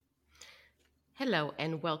Hello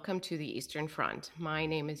and welcome to the Eastern Front. My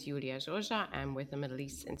name is Yulia Zhozha. I'm with the Middle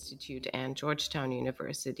East Institute and Georgetown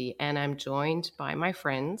University, and I'm joined by my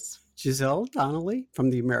friends Giselle Donnelly from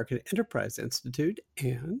the American Enterprise Institute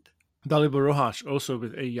and Dalibor Rojas, also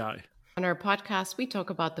with AEI. On our podcast, we talk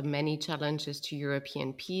about the many challenges to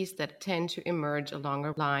European peace that tend to emerge along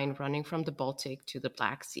a line running from the Baltic to the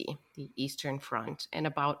Black Sea, the Eastern Front, and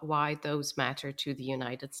about why those matter to the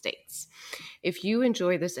United States. If you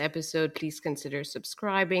enjoy this episode, please consider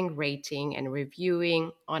subscribing, rating, and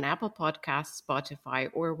reviewing on Apple Podcasts, Spotify,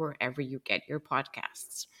 or wherever you get your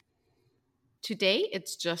podcasts. Today,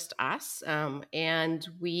 it's just us, and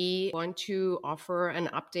we want to offer an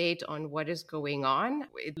update on what is going on.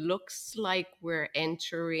 It looks like we're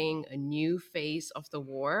entering a new phase of the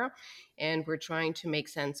war, and we're trying to make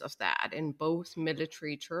sense of that in both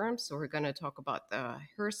military terms. So we're going to talk about the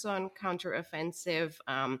Kherson counteroffensive,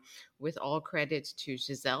 with all credit to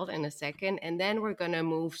Giselle in a second. And then we're going to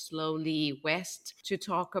move slowly west to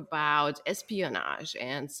talk about espionage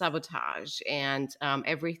and sabotage and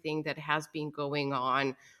everything that has been going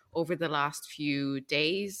on over the last few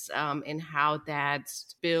days, and how that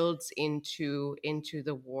builds into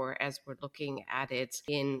the war as we're looking at it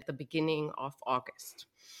in the beginning of August.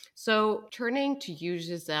 So turning to you,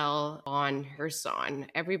 Giselle, on Kherson,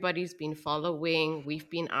 everybody's been following. We've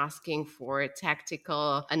been asking for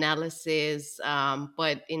tactical analysis,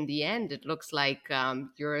 but in the end, it looks like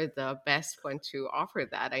you're the best one to offer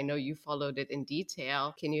that. I know you followed it in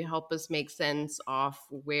detail. Can you help us make sense of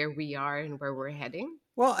where we are and where we're heading?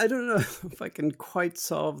 Well, I don't know if I can quite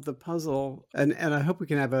solve the puzzle, and I hope we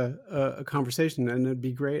can have a conversation, and it'd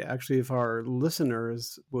be great actually if our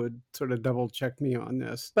listeners would sort of double check me on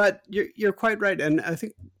this. But you're quite right, and I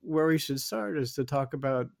think where we should start is to talk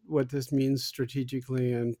about what this means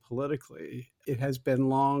strategically and politically. It has been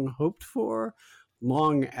long hoped for,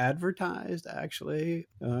 long advertised, actually.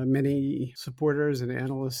 Many supporters and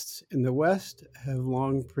analysts in the West have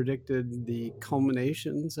long predicted the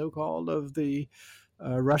culmination, so-called, of the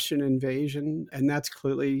Russian invasion, and that's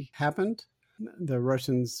clearly happened. The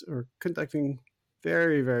Russians are conducting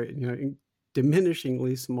very, very,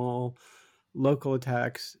 diminishingly small local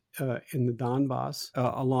attacks in the Donbass,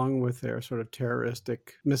 along with their sort of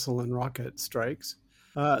terroristic missile and rocket strikes.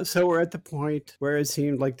 So we're at the point where it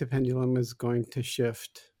seemed like the pendulum is going to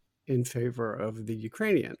shift in favor of the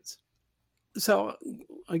Ukrainians. So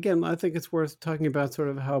again, I think it's worth talking about sort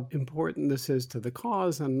of how important this is to the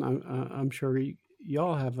cause, and I'm sure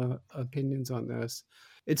y'all have opinions on this.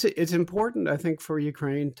 It's important, I think, for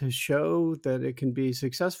Ukraine to show that it can be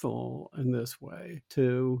successful in this way,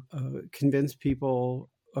 to convince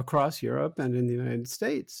people across Europe and in the United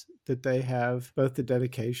States that they have both the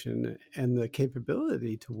dedication and the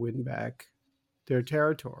capability to win back their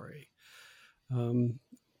territory.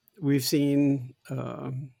 We've seen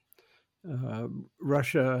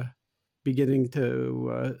Russia beginning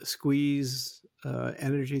to squeeze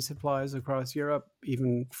energy supplies across Europe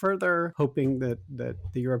even further, hoping that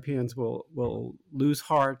the Europeans will lose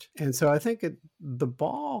heart. And so I think the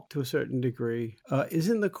ball, to a certain degree, is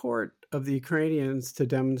in the court of the Ukrainians to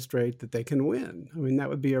demonstrate that they can win. I mean, that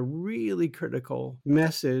would be a really critical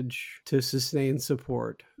message to sustain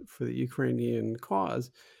support for the Ukrainian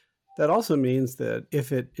cause. That also means that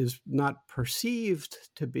if it is not perceived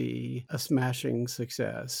to be a smashing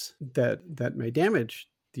success, that may damage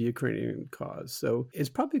the Ukrainian cause. So it's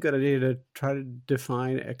probably a good idea to try to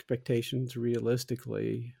define expectations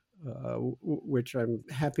realistically, which I'm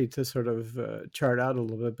happy to sort of chart out a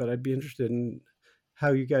little bit, but I'd be interested in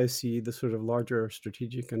how you guys see the sort of larger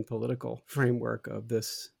strategic and political framework of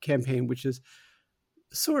this campaign, which is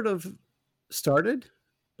sort of started,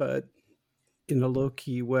 but in a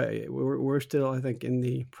low-key way. We're still, I think, in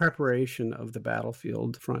the preparation of the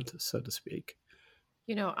battlefield front, so to speak.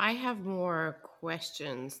 You know, I have more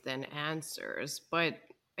questions than answers, but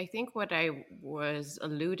I think what I was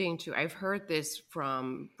alluding to, I've heard this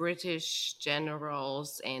from British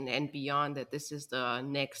generals and beyond, that this is the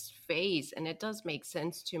next phase, and it does make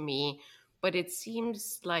sense to me. But it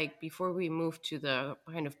seems like before we move to the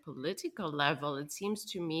kind of political level, it seems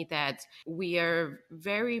to me that we are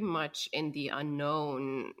very much in the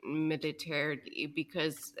unknown militarily,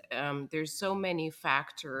 because there's so many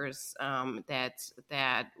factors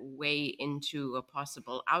that weigh into a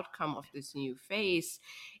possible outcome of this new phase.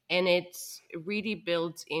 And it really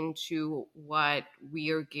builds into what we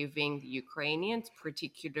are giving the Ukrainians,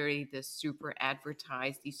 particularly these super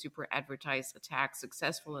advertised attacks,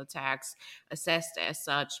 successful attacks, assessed as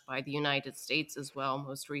such by the United States as well,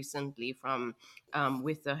 most recently from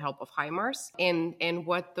with the help of HIMARS, and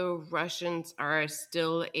what the Russians are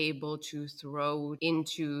still able to throw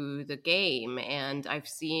into the game. And I've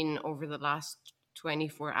seen over the last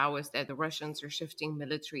 24 hours that the Russians are shifting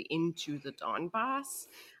military into the Donbass.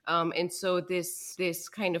 And so this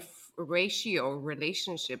kind of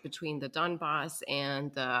relationship between the Donbass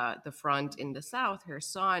and the front in the south,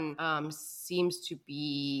 Kherson, seems to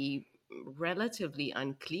be relatively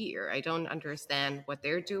unclear. I don't understand what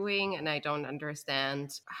they're doing, and I don't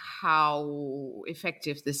understand how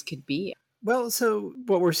effective this could be. Well, so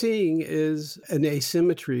what we're seeing is an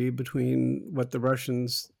asymmetry between what the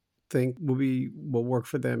Russians think will work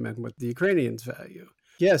for them and what the Ukrainians value.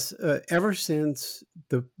 Yes, ever since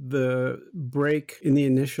the break in the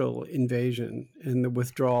initial invasion and the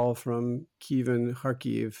withdrawal from Kyiv and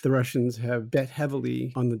Kharkiv, the Russians have bet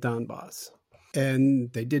heavily on the Donbass.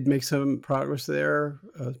 And they did make some progress there,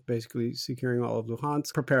 basically securing all of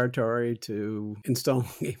Luhansk, preparatory to installing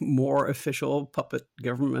a more official puppet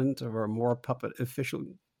government or a more puppet official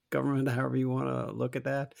government, however you want to look at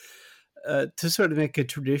that. To sort of make a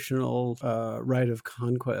traditional right of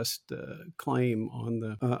conquest claim on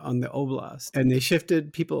the oblast, and they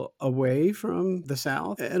shifted people away from the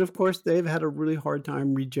south, and of course they've had a really hard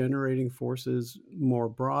time regenerating forces more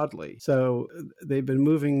broadly. So they've been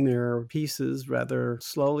moving their pieces rather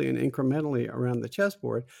slowly and incrementally around the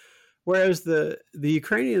chessboard, whereas the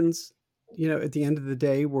Ukrainians, at the end of the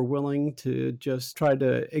day, were willing to just try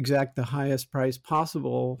to exact the highest price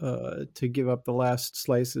possible to give up the last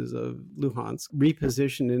slices of Luhansk,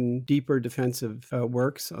 reposition in deeper defensive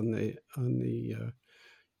works on the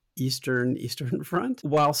eastern front,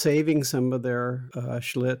 while saving some of their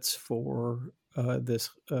Schlitz for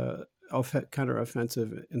this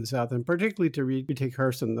counteroffensive in the south, and particularly to retake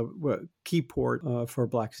Kherson, the key port for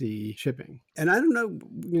Black Sea shipping. And I don't know,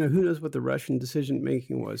 who knows what the Russian decision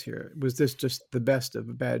making was here. Was this just the best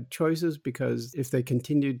of bad choices? Because if they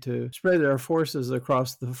continued to spread their forces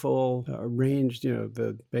across the full range,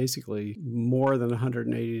 the basically more than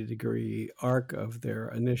 180-degree arc of their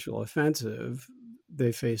initial offensive,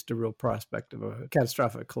 they faced a real prospect of a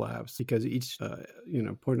catastrophic collapse because each,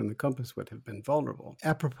 point on the compass would have been vulnerable.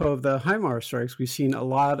 Apropos of the HIMARS strikes, we've seen a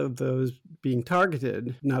lot of those being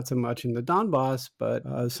targeted, not so much in the Donbass, but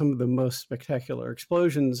some of the most spectacular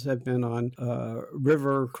explosions have been on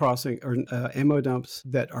river crossing or ammo dumps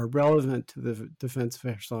that are relevant to the defense of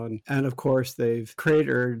Kherson. And of course, they've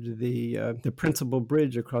cratered the principal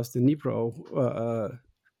bridge across the Dnipro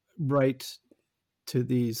right to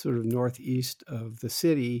the sort of northeast of the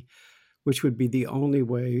city, which would be the only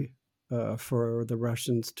way for the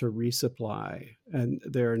Russians to resupply. And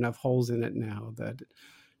there are enough holes in it now that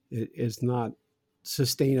it is not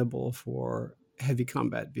sustainable for heavy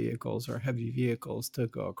combat vehicles or heavy vehicles to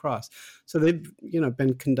go across. So they've,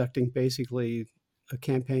 been conducting basically a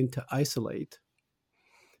campaign to isolate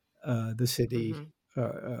the city,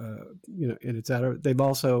 in its outer. They've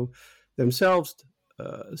also themselves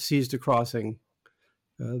seized a crossing.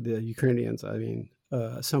 The Ukrainians,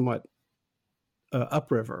 somewhat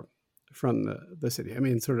upriver from the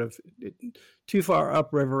city. Sort of too far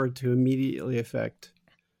upriver to immediately affect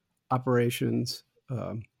operations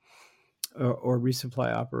or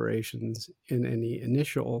resupply operations in any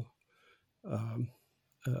initial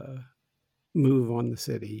move on the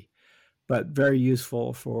city, but very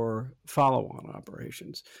useful for follow-on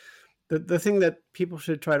operations. The thing that people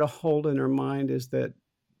should try to hold in their mind is that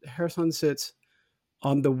Kherson sits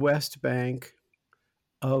on the west bank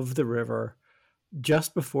of the river,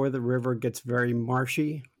 just before the river gets very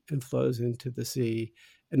marshy and flows into the sea,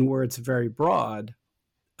 and where it's very broad,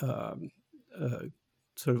 sort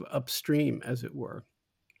of upstream, as it were.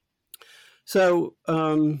 So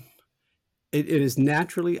it is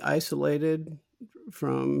naturally isolated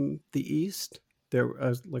from the east. There,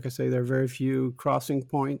 like I say, there are very few crossing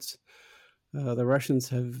points. The Russians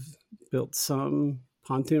have built some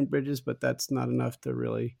pontoon bridges, but that's not enough to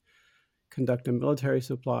really conduct a military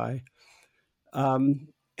supply. And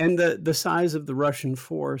the size of the Russian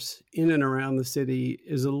force in and around the city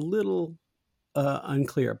is a little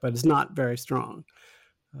unclear, but it's not very strong.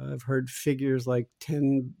 I've heard figures like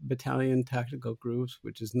 10 battalion tactical groups,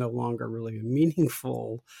 which is no longer really a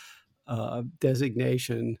meaningful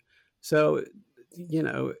designation. So,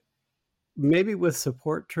 maybe with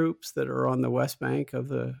support troops that are on the west bank of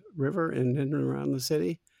the river and in and around the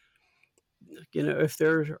city, if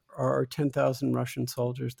there are 10,000 Russian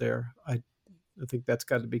soldiers there, I think that's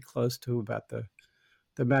got to be close to about the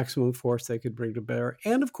maximum force they could bring to bear.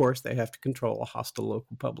 And of course, they have to control a hostile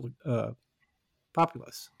local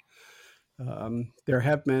populace. There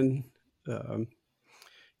have been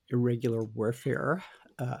irregular warfare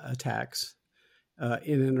attacks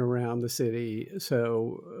in and around the city.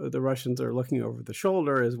 So the Russians are looking over the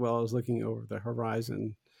shoulder as well as looking over the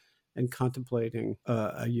horizon and contemplating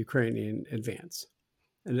a Ukrainian advance.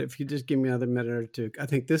 And if you just give me another minute or two, I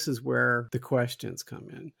think this is where the questions come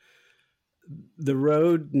in. The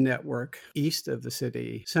road network east of the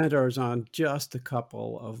city centers on just a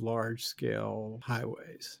couple of large-scale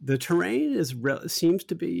highways. The terrain seems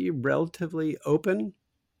to be relatively open,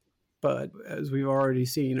 but as we've already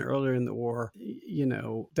seen earlier in the war,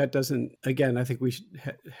 that doesn't, again, I think we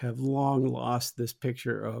should have long lost this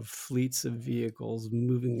picture of fleets of vehicles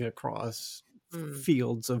moving across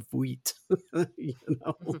fields of wheat,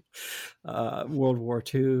 World War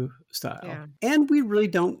II style. Yeah. And we really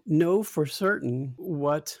don't know for certain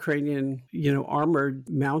what Ukrainian, armored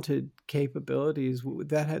mounted capabilities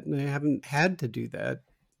they haven't had to do that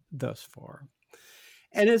thus far.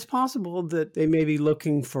 And it's possible that they may be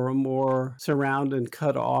looking for a more surround and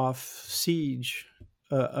cut off siege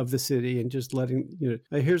of the city and just letting,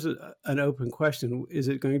 here's an open question. Is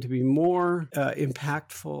it going to be more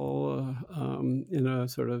impactful in a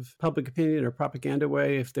sort of public opinion or propaganda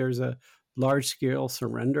way if there's a large scale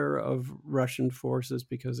surrender of Russian forces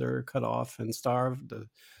because they're cut off and starved, the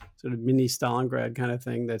sort of mini Stalingrad kind of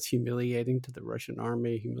thing that's humiliating to the Russian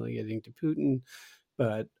army, humiliating to Putin?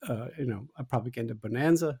 But, a propaganda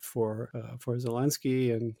bonanza for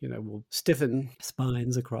Zelensky and, will stiffen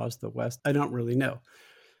spines across the West. I don't really know.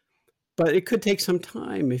 But it could take some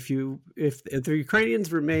time if the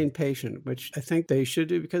Ukrainians remain patient, which I think they should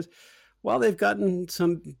do, because while they've gotten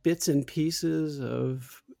some bits and pieces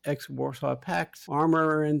of ex-Warsaw Pact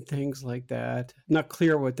armor and things like that, not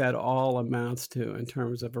clear what that all amounts to in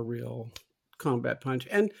terms of a real combat punch.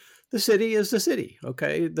 And the city is the city,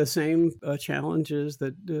 okay? The same challenges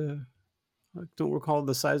that I don't recall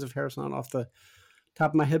the size of Kherson off the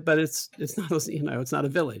top of my head, but it's not it's not a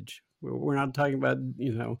village. We're not talking about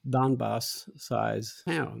Donbass size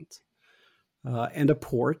towns and a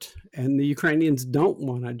port. And the Ukrainians don't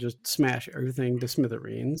want to just smash everything to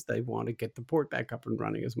smithereens. They want to get the port back up and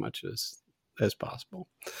running as much as possible.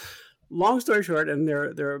 Long story short, and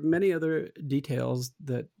there are many other details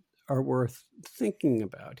that are worth thinking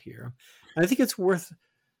about here. And I think it's worth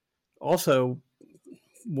also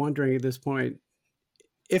wondering at this point,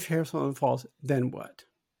 if Kherson falls, then what?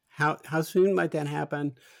 How soon might that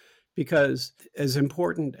happen? Because as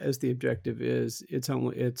important as the objective is, it's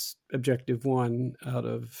objective one out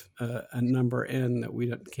of a number n that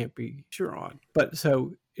we can't be sure on. But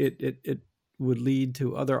so it would lead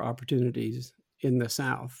to other opportunities in the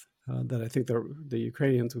south that I think the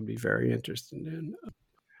Ukrainians would be very interested in.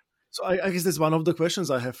 So I guess that's one of the questions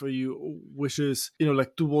I have for you, which is,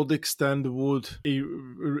 to what extent would a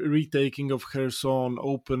retaking of Kherson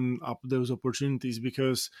open up those opportunities?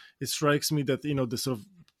 Because it strikes me that, the sort of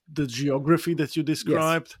the geography that you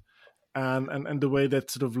described, yes, and the way that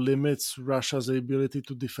sort of limits Russia's ability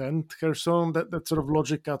to defend Kherson, that sort of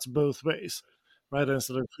logic cuts both ways. Right, and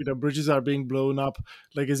sort of bridges are being blown up.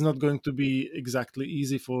 Like, it's not going to be exactly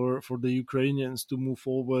easy for the Ukrainians to move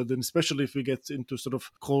forward, and especially if we get into sort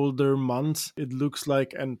of colder months, it looks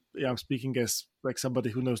like, and I'm speaking as like somebody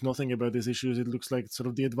who knows nothing about these issues, it looks like sort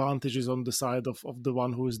of the advantage is on the side of the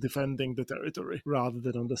one who is defending the territory rather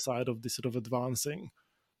than on the side of the sort of advancing.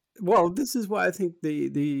 Well, this is why I think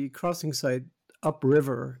the crossing site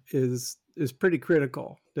upriver is pretty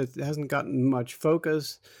critical. It hasn't gotten much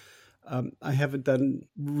focus. I haven't done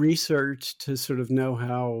research to sort of know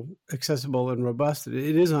how accessible and robust it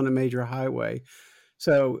is on a major highway.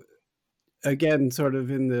 So again, sort of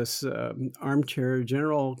in this armchair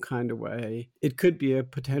general kind of way, it could be a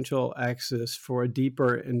potential axis for a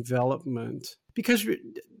deeper envelopment, because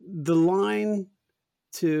the line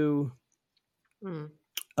to Kherson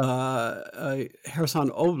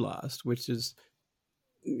Oblast, which is,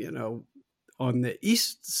 on the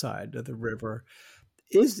east side of the river,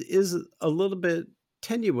 is a little bit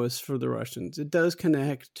tenuous for the Russians. It does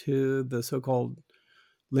connect to the so-called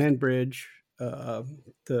land bridge, the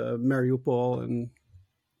Mariupol and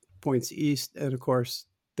points east, and of course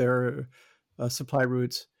there are supply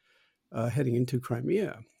routes heading into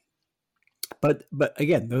Crimea. But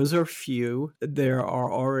again, those are few. There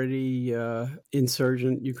are already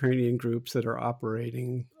insurgent Ukrainian groups that are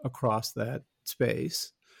operating across that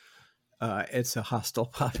space. It's a hostile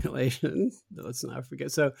population, let's not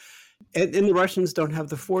forget. So, and the Russians don't have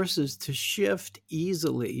the forces to shift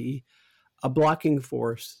easily a blocking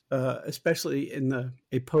force, especially in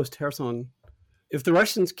a post-Kherson. If the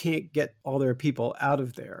Russians can't get all their people out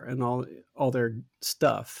of there and all their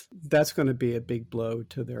stuff, that's going to be a big blow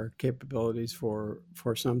to their capabilities for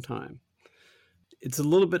some time. It's a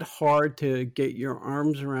little bit hard to get your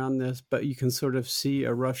arms around this, but you can sort of see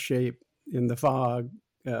a rough shape in the fog,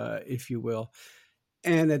 if you will.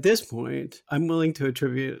 And at this point, I'm willing to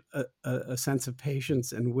attribute a sense of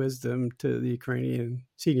patience and wisdom to the Ukrainian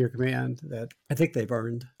senior command that I think they've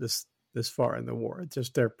earned this far in the war.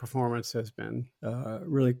 Just their performance has been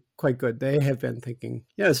really quite good. They have been thinking,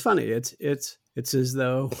 it's funny. It's as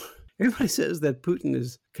though everybody says that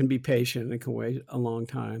Putin can be patient and can wait a long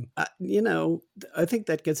time. I think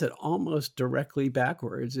that gets it almost directly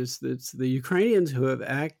backwards. It's the Ukrainians who have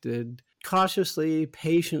acted cautiously,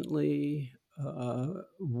 patiently,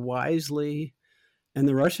 wisely, and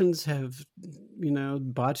the Russians have,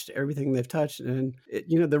 botched everything they've touched. And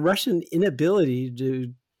the Russian inability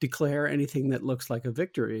to declare anything that looks like a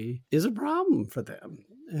victory is a problem for them.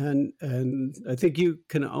 And I think you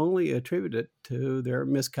can only attribute it to their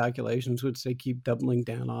miscalculations, which they keep doubling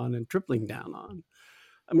down on and tripling down on.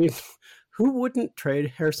 I mean, who wouldn't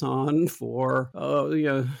trade Kherson for,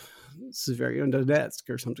 Severodonetsk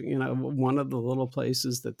or something, one of the little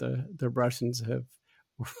places that the Russians have,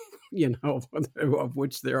 of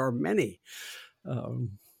which there are many.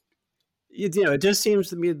 It just seems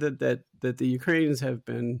to me that the Ukrainians have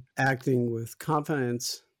been acting with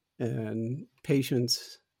confidence and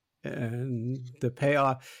patience and the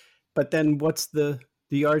payoff. But then what's the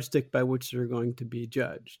yardstick by which they're going to be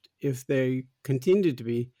judged? If they continue to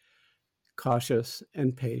be cautious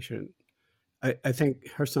and patient, I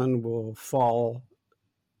think Kherson will fall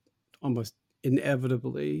almost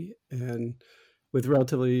inevitably, and with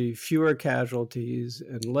relatively fewer casualties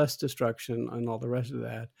and less destruction and all the rest of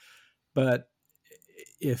that. But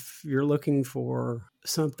if you're looking for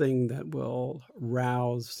something that will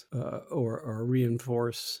rouse or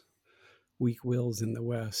reinforce weak wills in the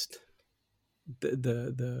West,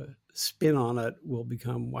 the spin on it will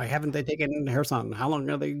become, why haven't they taken Kherson? How long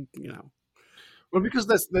are they, Well, because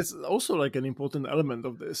that's also like an important element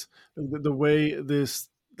of this. The way this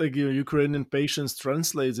Ukrainian patience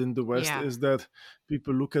translates in the West is that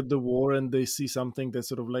people look at the war and they see something that's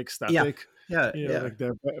sort of like static. Like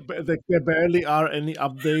there barely are any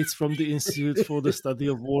updates from the Institute for the Study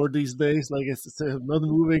of War these days. Like it's not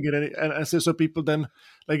moving in any, and so people then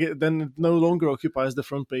it no longer occupies the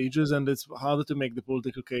front pages, and it's harder to make the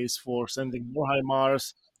political case for sending more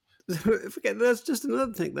HIMARS. Forget, that's just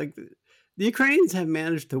another thing. Like the Ukrainians have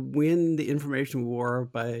managed to win the information war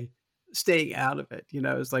by staying out of it.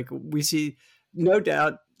 It's like we see, no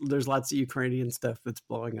doubt there's lots of Ukrainian stuff that's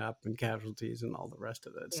blowing up and casualties and all the rest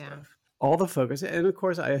of that stuff. All the focus, and of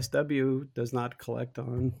course ISW does not collect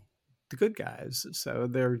on the good guys, so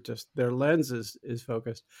their lens is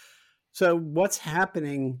focused. So what's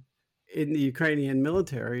happening in the Ukrainian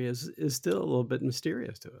military is still a little bit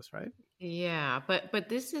mysterious to us, right? Yeah, but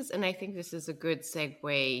this is, and I think this is a good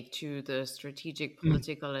segue to the strategic,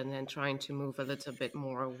 political, and then trying to move a little bit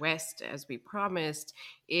more west, as we promised,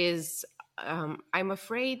 is I'm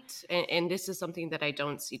afraid, and this is something that I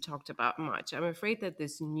don't see talked about much, I'm afraid that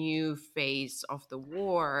this new phase of the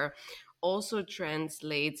war also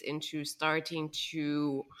translates into starting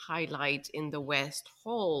to highlight in the West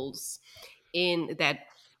holes in that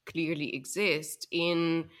clearly exist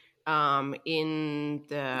in the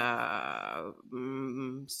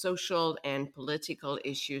social and political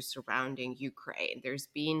issues surrounding Ukraine. There's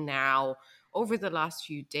been now, over the last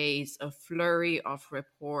few days, a flurry of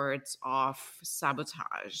reports of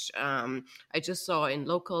sabotage. I just saw in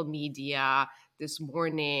local media this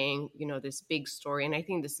morning, this big story, and I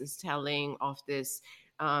think this is telling of this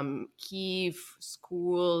Kyiv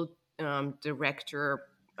school director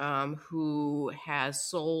who has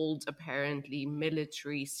sold apparently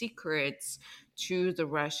military secrets to the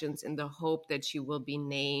Russians in the hope that she will be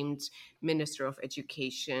named Minister of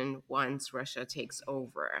Education once Russia takes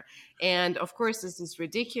over. And of course, this is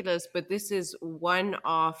ridiculous, but this is one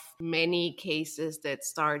of many cases that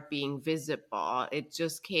start being visible. It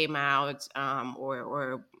just came out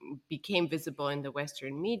or became visible in the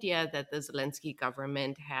Western media that the Zelensky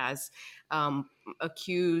government has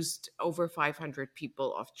accused over 500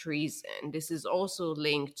 people of treason. This is also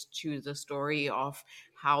linked to the story of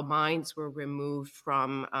how mines were removed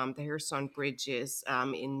from the Kherson bridges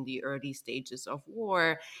in the early stages of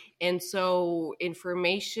war. And so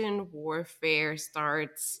information warfare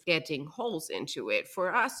starts getting holes into it.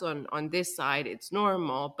 For us on this side, it's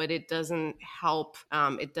normal, but it doesn't help.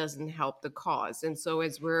 It doesn't help the cause. And so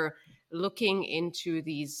as we're looking into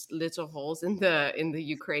these little holes in the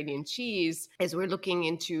Ukrainian cheese, as we're looking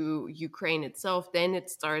into Ukraine itself, then it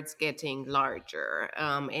starts getting larger.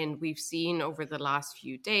 And we've seen over the last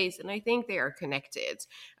few days, and I think they are connected.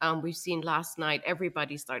 We've seen last night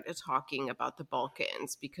everybody started talking about the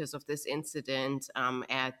Balkans because of this incident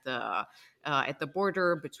at the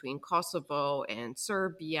border between Kosovo and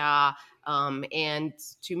Serbia. And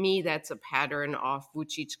to me, that's a pattern of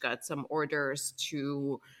Vucic got some orders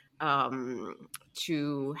to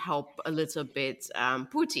help a little bit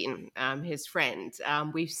Putin, his friend.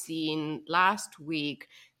 We've seen last week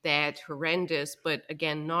that horrendous, but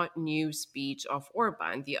again, not new speech of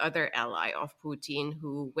Orban, the other ally of Putin,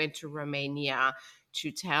 who went to Romania to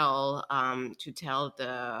tell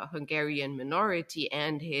the Hungarian minority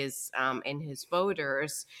and his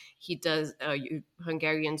voters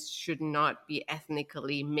Hungarians should not be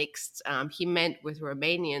ethnically mixed. He meant with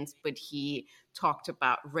Romanians, but he talked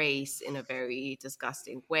about race in a very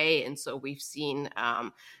disgusting way, and so we've seen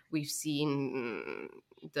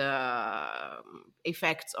the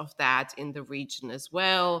effects of that in the region as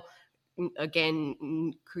well.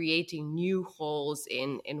 Again, creating new holes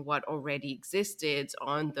in what already existed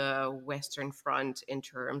on the Western Front in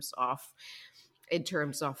terms of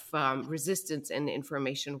resistance and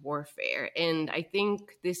information warfare. And I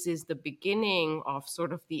think this is the beginning of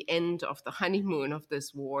sort of the end of the honeymoon of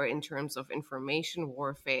this war in terms of information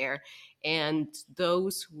warfare. And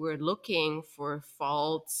those who are looking for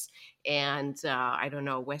faults and,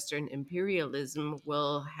 Western imperialism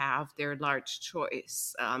will have their large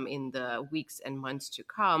choice in the weeks and months to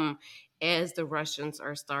come, as the Russians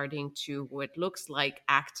are starting to what looks like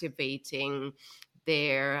activating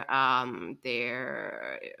their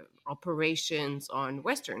operations on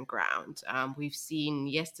Western ground. We've seen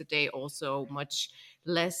yesterday also, much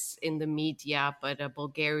less in the media, but a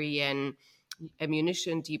Bulgarian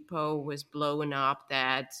ammunition depot was blown up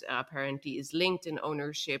that apparently is linked in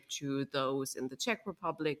ownership to those in the Czech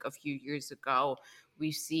Republic a few years ago.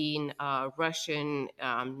 We've seen Russian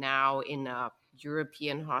now in a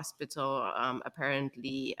European hospital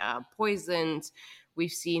apparently poisoned.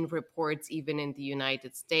 We've seen reports even in the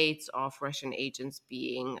United States of Russian agents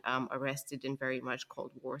being arrested in very much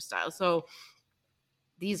Cold War style. So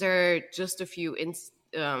these are just a few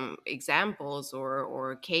examples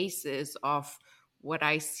or cases of what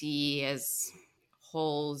I see as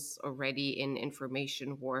holes already in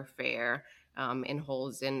information warfare, and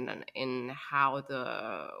holes in how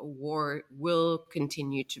the war will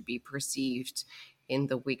continue to be perceived in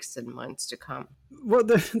the weeks and months to come. Well,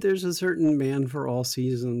 there's a certain man for all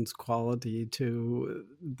seasons quality to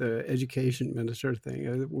the education minister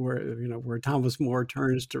thing, where Thomas More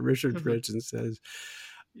turns to Richard Rich and says,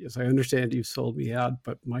 "Yes, I understand you sold me out,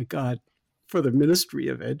 but my God, for the Ministry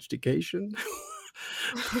of Education."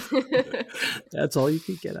 That's all you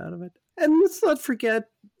could get out of it. And let's not forget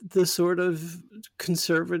the sort of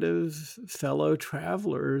conservative fellow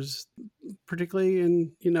travelers, particularly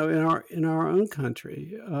in our own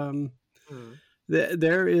country.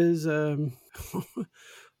 There is a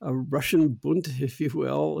Russian Bund, if you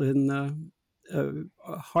will, in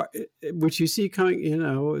which you see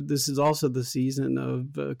coming. This is also the season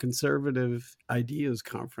of conservative ideas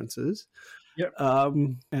conferences. Yep.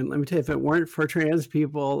 And let me tell you, if it weren't for trans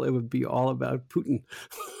people, it would be all about Putin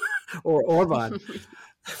or Orban.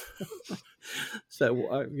 So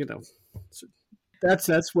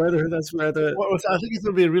that's where the. Well, I think it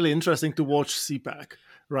will be really interesting to watch CPAC.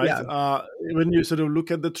 Right. Yeah. When you sort of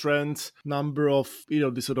look at the trends, number of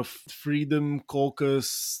the sort of Freedom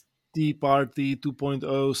Caucus, Tea Party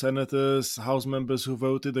 2.0 senators, House members who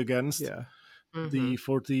voted against the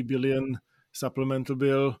 40 billion supplemental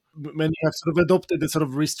bill. Many have sort of adopted a sort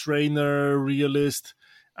of restrainer, realist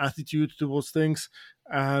attitude towards things.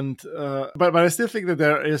 And but I still think that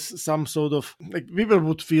there is some sort of, like, people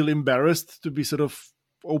would feel embarrassed to be sort of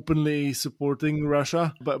openly supporting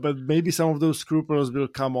Russia, but maybe some of those scruples will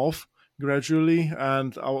come off gradually.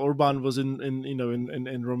 And our Orban was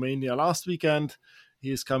in Romania last weekend.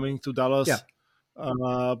 He is coming to Dallas. Yeah.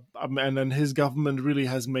 And then his government really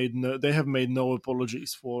have made no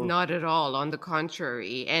apologies for. Not at all. On the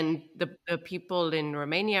contrary. And the people in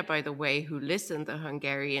Romania, by the way, who listened, the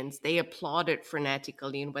Hungarians, they applauded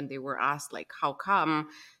frenetically. And when they were asked, like, how come?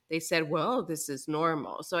 They said, well, this is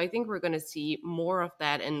normal. So I think we're going to see more of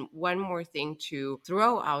that. And one more thing to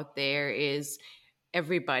throw out there is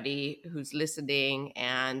everybody who's listening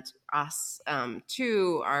and us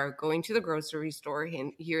too are going to the grocery store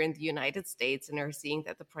here in the United States and are seeing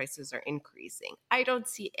that the prices are increasing. I don't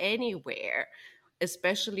see anywhere,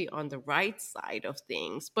 especially on the right side of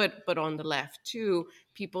things, but on the left too,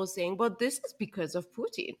 people saying, well, this is because of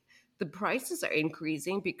Putin. the prices are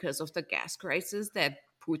increasing because of the gas crisis that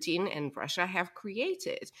Putin and Russia have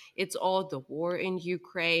created. It's all the war in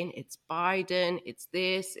Ukraine, it's Biden, it's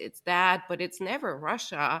this, it's that, but it's never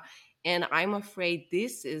Russia. And I'm afraid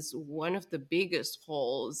this is one of the biggest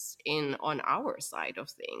holes in on our side of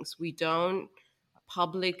things. We don't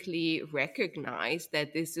publicly recognize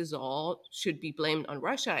that this is all should be blamed on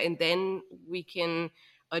Russia, and then we can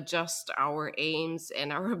adjust our aims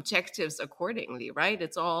and our objectives accordingly, right?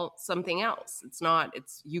 It's all something else.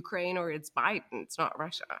 It's Ukraine or it's Biden. It's not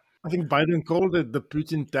Russia. I think Biden called it the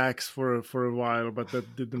Putin tax for a while, but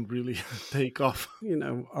that didn't really take off.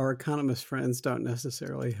 Our economist friends don't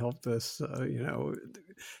necessarily help this.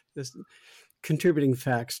 This contributing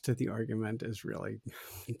facts to the argument is really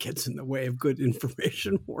gets in the way of good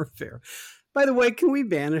information warfare. By the way, can we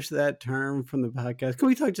banish that term from the podcast? Can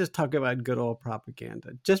we just talk about good old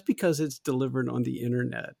propaganda? Just because it's delivered on the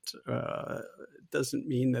internet doesn't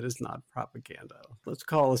mean that it's not propaganda. Let's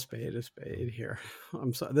call a spade here.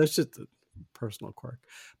 I'm sorry, that's just a personal quirk.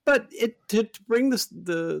 But to bring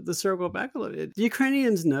the circle back a little bit, the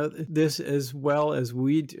Ukrainians know this as well as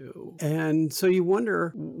we do. And so you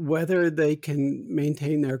wonder whether they can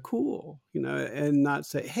maintain their cool, and not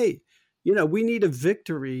say, hey, we need a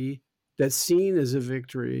victory that's seen as a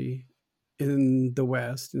victory in the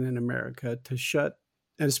West and in America to shut,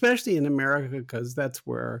 and especially in America, because that's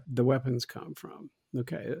where the weapons come from.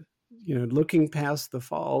 Okay. Looking past the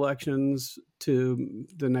fall elections to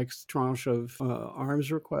the next tranche of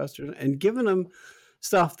arms requests and giving them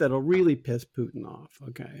stuff that'll really piss Putin off.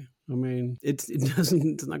 Okay. I mean, it's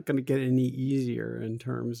not going to get any easier in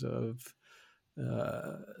terms of,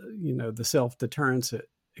 the self-deterrence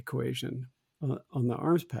equation on the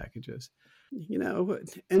arms packages,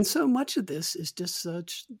 and so much of this is just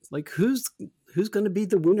such like who's going to be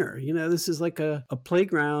the winner. This is like a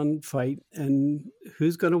playground fight, and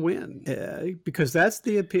who's going to win, because that's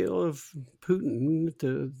the appeal of Putin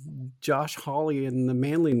to Josh Hawley and the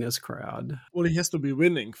manliness crowd. Well, he has to be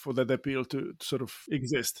winning for that appeal to sort of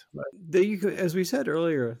exist. Right? As we said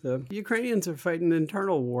earlier, the Ukrainians are fighting an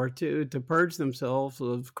internal war to purge themselves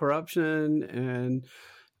of corruption and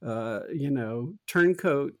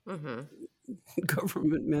turncoat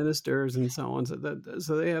government ministers and so on.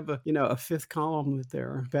 So they have a fifth column that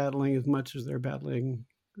they're battling as much as they're battling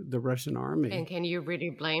the Russian army. And can you really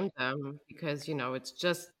blame them? Because, it's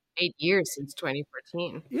just 8 years since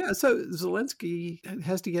 2014. Yeah, so Zelensky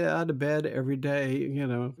has to get out of bed every day,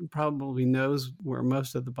 probably knows where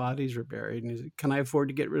most of the bodies are buried. And he's like, can I afford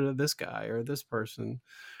to get rid of this guy or this person?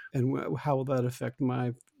 And how will that affect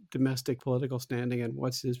my domestic political standing, and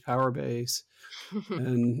what's his power base,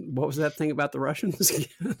 and what was that thing about the Russians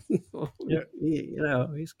again? Yeah.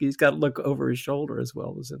 He's got to look over his shoulder as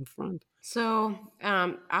well as in front. So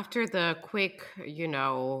after the quick,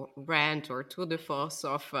 rant or tour de force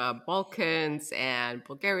of Balkans and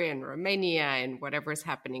Bulgaria and Romania and whatever's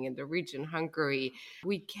happening in the region, Hungary,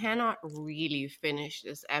 we cannot really finish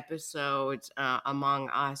this episode among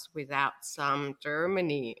us without some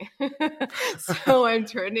Germany. So I'm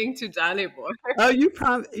turning to Dalibor. Oh, you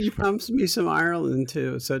promised me some Ireland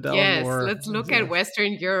too. So Dalibor. Yes, let's look at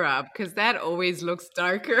Western Europe, because that always looks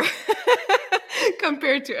darker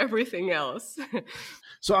compared to everything else.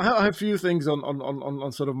 So I have a few things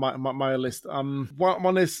on sort of my list.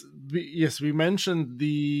 One is, we mentioned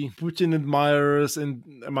the Putin admirers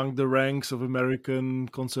among the ranks of American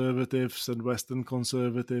conservatives and Western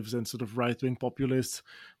conservatives and sort of right-wing populists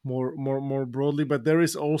more broadly. But there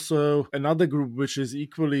is also another group which is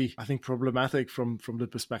equally, I think, problematic from the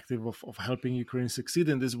perspective of helping Ukraine succeed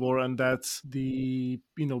in this war, and that's the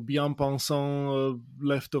bien-pensant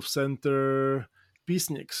left of center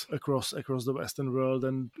peaceniks across the Western world.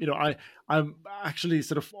 And I'm actually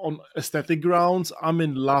sort of on aesthetic grounds, I'm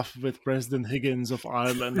in love with President Higgins of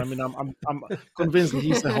Ireland. I mean, I'm convinced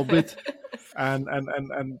he's a hobbit, and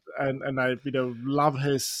I love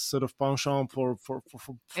his sort of penchant for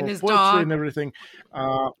poetry dog. and everything.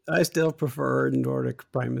 I still prefer Nordic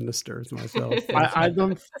prime ministers myself. I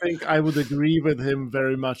don't think I would agree with him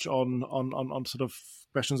very much on sort of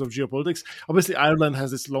questions of geopolitics. Obviously, Ireland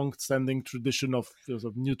has this long-standing tradition of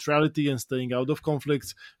neutrality and staying out of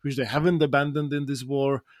conflicts, which they haven't abandoned in this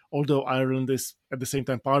war, although Ireland is at the same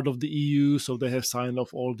time part of the EU, so they have signed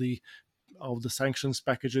off all the sanctions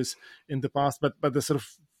packages in the past. But the sort of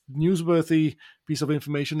newsworthy piece of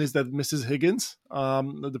information is that Mrs. Higgins,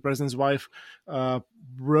 the president's wife,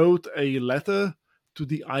 wrote a letter to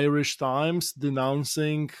the Irish Times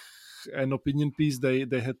denouncing an opinion piece they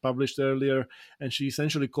had published earlier, and she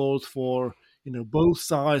essentially called for both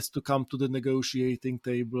sides to come to the negotiating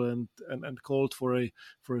table and called for a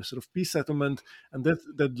sort of peace settlement. And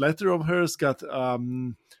that letter of hers got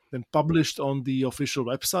then published on the official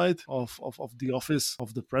website of the office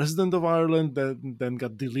of the president of Ireland, that then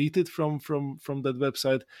got deleted from that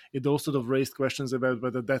website. It all sort of raised questions about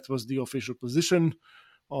whether that was the official position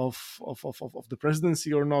of the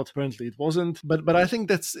presidency or not. Apparently it wasn't, but I think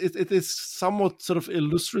that's it is somewhat sort of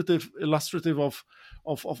illustrative of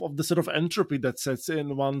the sort of entropy that sets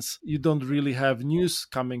in once you don't really have news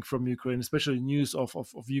coming from Ukraine, especially news of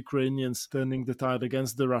Ukrainians turning the tide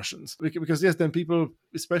against the Russians. Because yes, then people,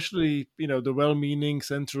 especially the well-meaning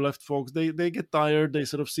center-left folks, they get tired, they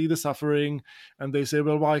sort of see the suffering, and they say,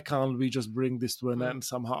 well, why can't we just bring this to an end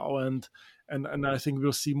somehow? And I think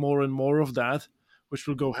we'll see more and more of that, which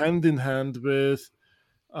will go hand in hand with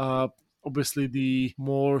obviously the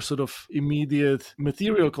more sort of immediate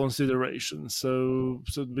material considerations. So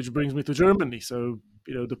which brings me to Germany. So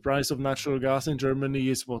the price of natural gas in Germany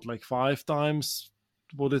is like 5 times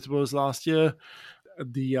what it was last year.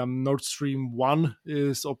 The Nord Stream 1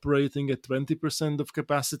 is operating at 20% of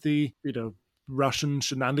capacity. Russian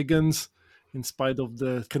shenanigans, in spite of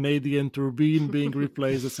the Canadian turbine being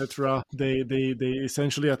replaced, etc. They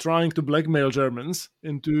essentially are trying to blackmail Germans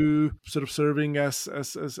into sort of serving as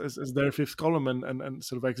their fifth column and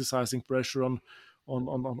sort of exercising pressure on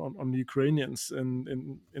Ukrainians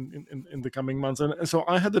in the coming months. And so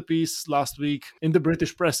I had a piece last week in the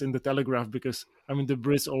British press, in the Telegraph, because the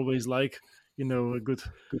Brits always like a good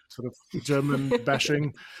sort of German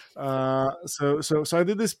bashing. So I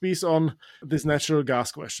did this piece on this natural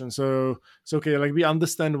gas question. So okay, like we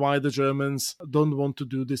understand why the Germans don't want to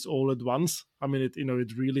do this all at once.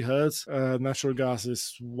 It really hurts. Natural gas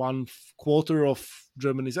is 1/4 of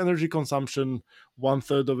Germany's energy consumption.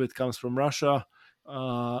 1/3 of it comes from Russia.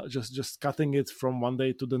 Just cutting it from one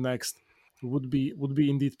day to the next would be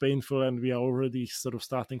indeed painful, and we are already sort of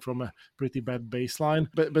starting from a pretty bad baseline.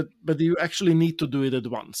 But you actually need to do it at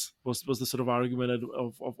once. Was the sort of argument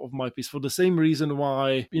of my piece, for the same reason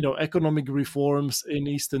why economic reforms in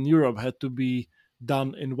Eastern Europe had to be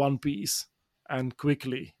done in one piece and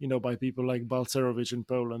quickly, by people like Balcerowicz in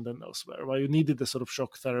Poland and elsewhere, why you needed a sort of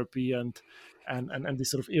shock therapy and these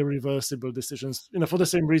sort of irreversible decisions. For the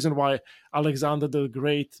same reason why Alexander the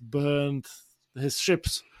Great burned his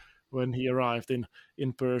ships when he arrived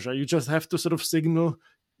in Persia. You just have to sort of signal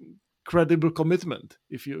credible commitment,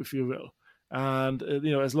 if you will. And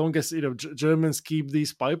as long as Germans keep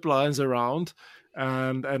these pipelines around,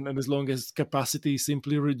 and as long as capacity is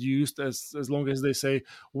simply reduced, as long as they say,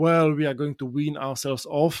 well, we are going to wean ourselves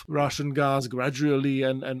off Russian gas gradually,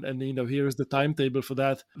 and here is the timetable for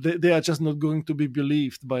that, they are just not going to be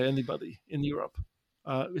believed by anybody in Europe.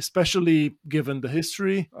 Especially given the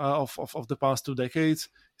history of the past 2 decades,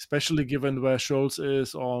 especially given where Scholz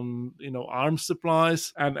is on arms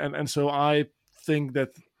supplies, and so I think that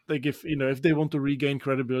if they want to regain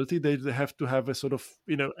credibility, they have to have a sort of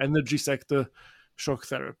energy sector shock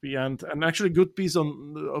therapy. And actually, good piece of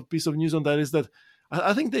news on that is that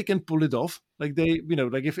I think they can pull it off. Like they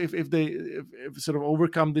if they sort of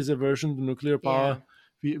overcome this aversion to nuclear power.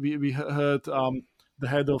 Yeah. We heard the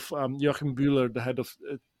head of Joachim Bühler, the head of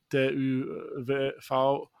TÜV,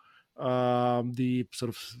 the sort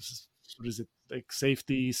of, what is it, like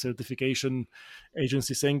safety certification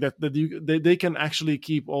agency, saying that they can actually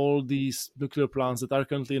keep all these nuclear plants that are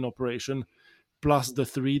currently in operation, plus the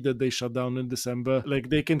 3 that they shut down in December. Like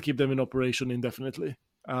they can keep them in operation indefinitely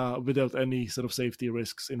without any sort of safety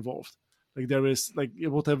risks involved. Like there is, like,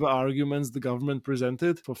 whatever arguments the government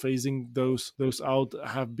presented for phasing those out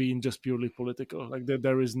have been just purely political. Like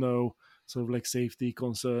there is no sort of like safety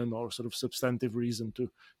concern or sort of substantive reason to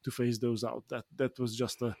phase those out. That was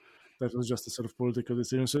just a sort of political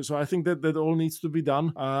decision. So I think that all needs to be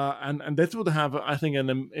done, and that would have, I think,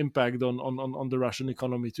 an impact on the Russian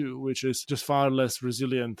economy too, which is just far less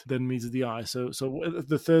resilient than meets the eye. So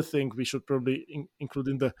the third thing we should probably include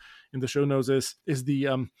in the show notes is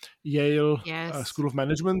the Yale School of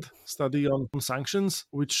Management study on sanctions,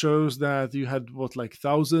 which shows that you had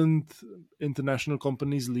 1,000 international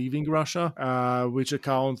companies leaving Russia, which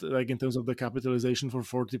account, like in terms of the capitalization, for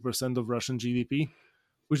 40% of Russian GDP.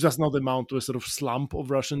 Which does not amount to a sort of slump of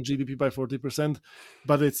Russian GDP by 40%,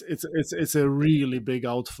 but it's a really big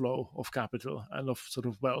outflow of capital and of sort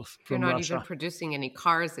of wealth from Russia. They're not even producing any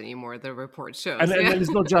cars anymore, the report shows. And it's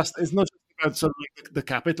not just about sort of like the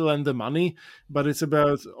capital and the money, but it's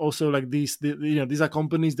about also like these are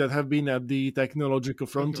companies that have been at the technological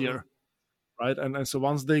frontier. Mm-hmm. Right, and so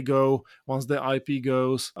once their IP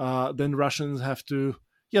goes, then Russians have to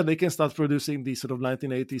yeah, they can start producing these sort of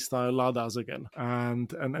 1980s style Ladas again, and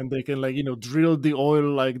they can, like, drill the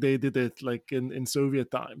oil like they did it like in Soviet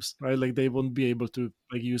times, right? Like they won't be able to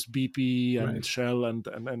like use BP and Right. Shell and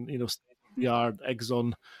state of the art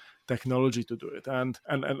Exxon technology to do it, and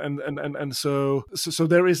so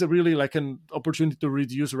there is a really like an opportunity to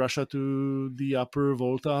reduce Russia to the upper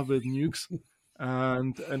volta with nukes,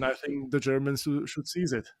 and I think the Germans should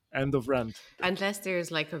seize it. End of rant. Unless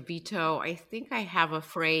there's like a veto, I think I have a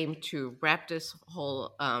frame to wrap this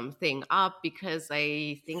whole thing up, because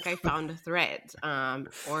I think I found a thread.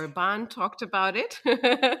 Orban talked about it.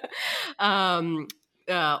 um,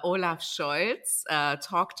 Olaf Scholz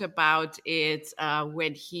talked about it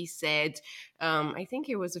when he said, I think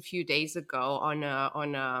it was a few days ago on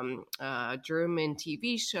a German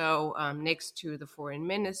TV show next to the foreign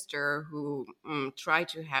minister, who tried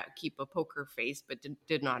to keep a poker face but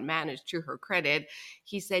did not manage, to her credit.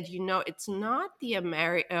 He said, it's not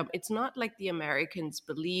it's not like the Americans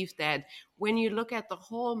believe that when you look at the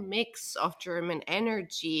whole mix of German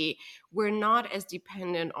energy, we're not as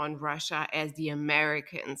dependent on Russia as the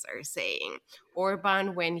Americans are saying.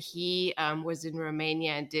 Orban, when he was in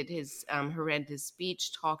Romania and did his horrendous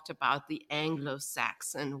speech, talked about the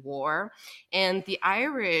Anglo-Saxon War, and the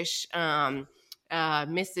Irish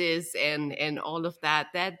misses and all of that.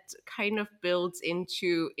 That kind of builds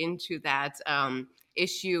into that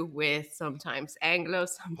issue with sometimes Anglo,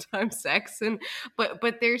 sometimes Saxon,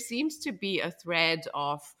 but there seems to be a thread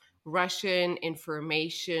of Russian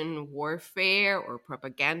information warfare or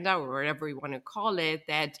propaganda, or whatever you want to call it,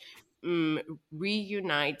 that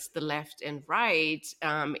reunites the left and right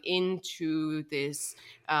into this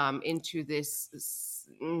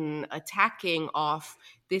attacking of,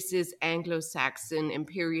 this is Anglo-Saxon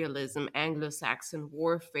imperialism, Anglo-Saxon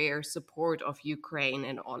warfare, support of Ukraine,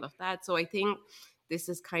 and all of that. So I think this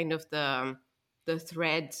is kind of the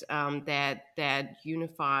thread that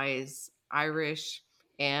unifies Irish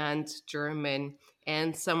and German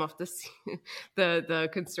and some of the the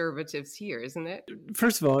conservatives here, isn't it?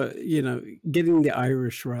 First of all, getting the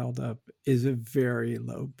Irish riled up is a very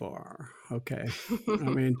low bar. Okay. I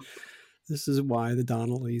mean, this is why the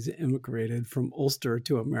Donnellys immigrated from Ulster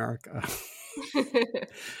to America.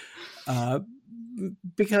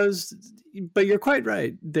 But you're quite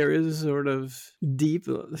right. There is sort of deep,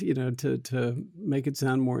 to make it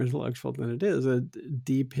sound more intellectual than it is, a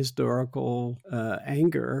deep historical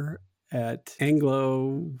anger at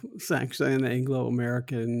Anglo-Saxon,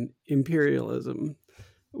 Anglo-American imperialism,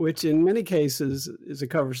 which in many cases is a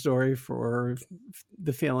cover story for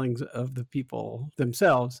the feelings of the people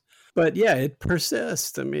themselves. But yeah, it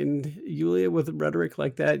persists. I mean, Yulia, with rhetoric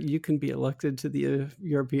like that, you can be elected to the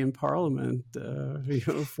European Parliament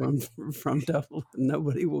from Dublin.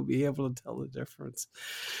 Nobody will be able to tell the difference.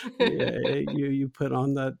 You put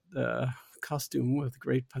on that costume with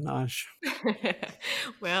great panache.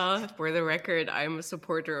 Well, for the record, I'm a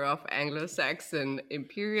supporter of Anglo-Saxon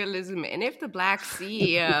imperialism, and if the Black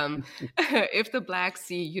Sea,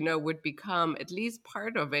 would become at least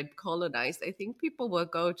part of it colonized, I think people will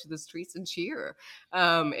go to the streets and cheer.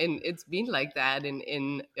 And it's been like that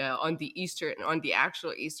on the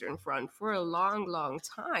actual Eastern Front for a long, long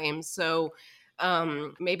time. So.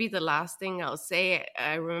 Maybe the last thing I'll say,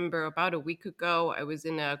 I remember about a week ago, I was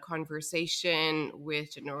in a conversation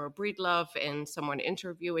with General Breedlove and someone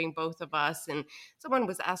interviewing both of us, and someone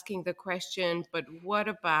was asking the question, but what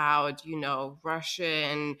about,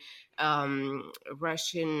 Russian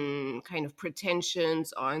kind of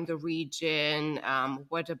pretensions on the region?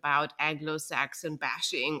 What about Anglo-Saxon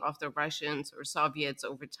bashing of the Russians or Soviets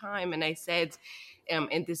over time? And I said,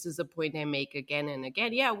 and this is a point I make again and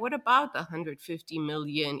again, yeah, what about the 150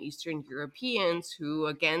 million Eastern Europeans who,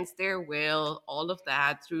 against their will, all of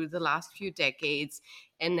that through the last few decades,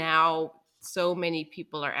 and now so many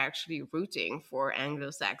people are actually rooting for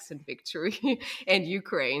Anglo-Saxon victory and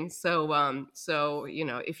Ukraine. So,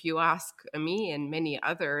 if you ask me and many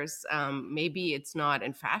others, maybe it's not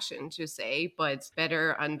in fashion to say, but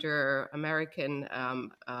better under American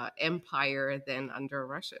empire than under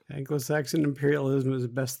Russian. Anglo-Saxon imperialism is the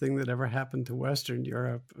best thing that ever happened to Western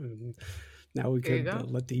Europe. And now we could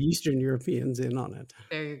let the Eastern Europeans in on it.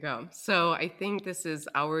 There you go. So I think this is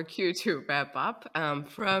our cue to wrap up.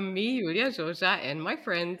 From me, Julia Joja, and my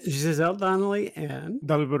friends Giselle Donnelly and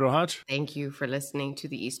David Rohach. Thank you for listening to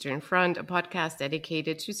The Eastern Front, a podcast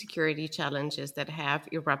dedicated to security challenges that have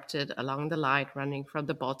erupted along the line running from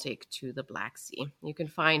the Baltic to the Black Sea. You can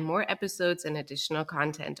find more episodes and additional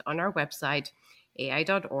content on our website,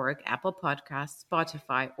 AI.org, Apple Podcasts,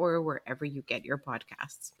 Spotify, or wherever you get your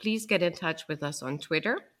podcasts. Please get in touch with us on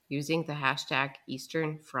Twitter using the hashtag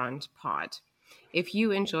EasternFrontPod. If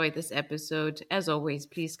you enjoyed this episode, as always,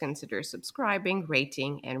 please consider subscribing,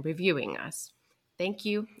 rating, and reviewing us. Thank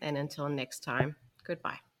you, and until next time,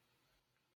 goodbye.